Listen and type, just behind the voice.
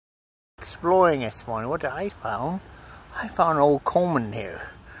exploring this morning. What did I found? I found an old Coleman here.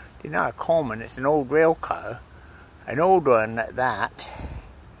 It's not a Coleman, it's an old rail car. An old one at that.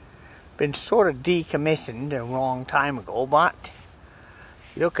 Been sort of decommissioned a long time ago, but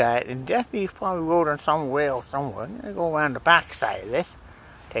you look at it, and definitely probably rode on some rail somewhere. I'm gonna go around the back side of this,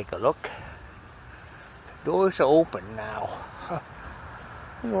 take a look. The doors are open now. I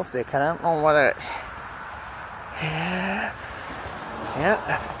don't know if they can, I don't know whether it's...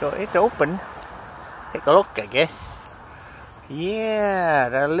 Yeah, so it's open. Take a look, I guess. Yeah,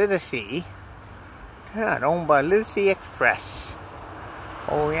 the Literacy. Yeah, owned by Literacy Express.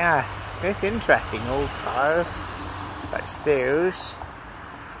 Oh yeah, it's interesting. Old car. Got stairs.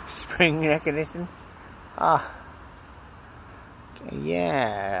 Spring mechanism. Ah.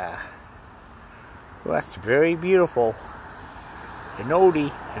 Yeah. Well, that's very beautiful. An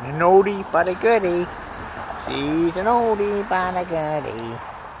oldie but a goodie. She's an oldie but a goodie.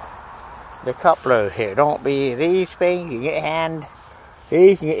 The coupler here, don't be these things. You can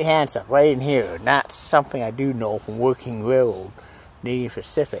get your hands up right in here. And that's something I do know from working railroad, Union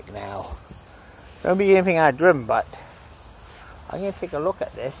Pacific now. Don't be anything I've driven, but I'm gonna take a look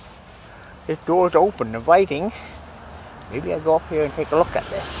at this. This door's open, inviting. Maybe I go up here and take a look at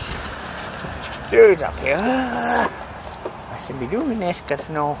this. Stairs up here. I should be doing this because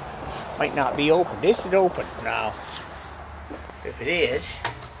no, might not be open. This is open now. If it is,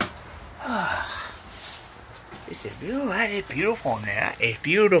 this is beautiful. That is beautiful now. It's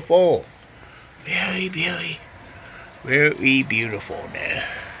beautiful. Very, very, very beautiful now.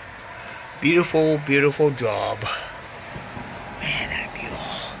 Beautiful, beautiful job. Man, that's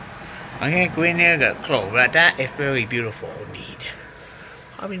beautiful. I can't go in there and get close, but that is very beautiful indeed.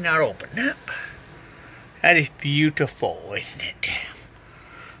 Probably not open up. That is beautiful, isn't it?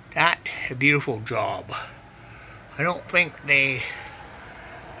 That's a beautiful job. I don't think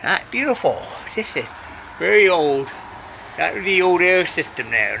that's beautiful. This is very old. That was the old air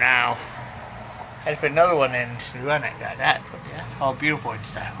system there now. Had to put another one in to run it. That's all beautiful and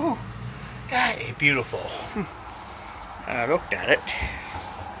stuff. Whew. That is beautiful. And I looked at it.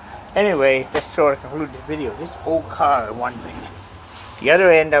 Anyway, just sort of conclude this video. This old car, one thing. The other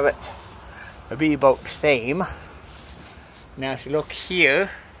end of it will be about the same. Now, if you look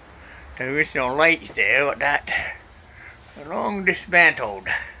here, the original lights there, with that long dismantled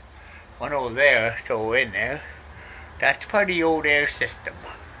one over there, still in there. That's part of the old air system.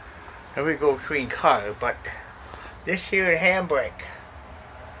 There we go between cars, but this here is handbrake.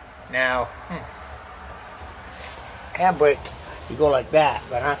 Now, handbrake, you go like that,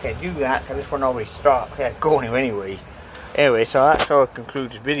 but I can't do that because this one already stopped. I can't go anyway. Anyway, so that sort of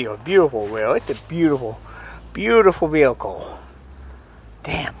concludes the video. Beautiful rail. It's a beautiful, beautiful vehicle.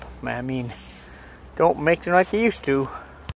 Damn, I mean, don't make them like they used to.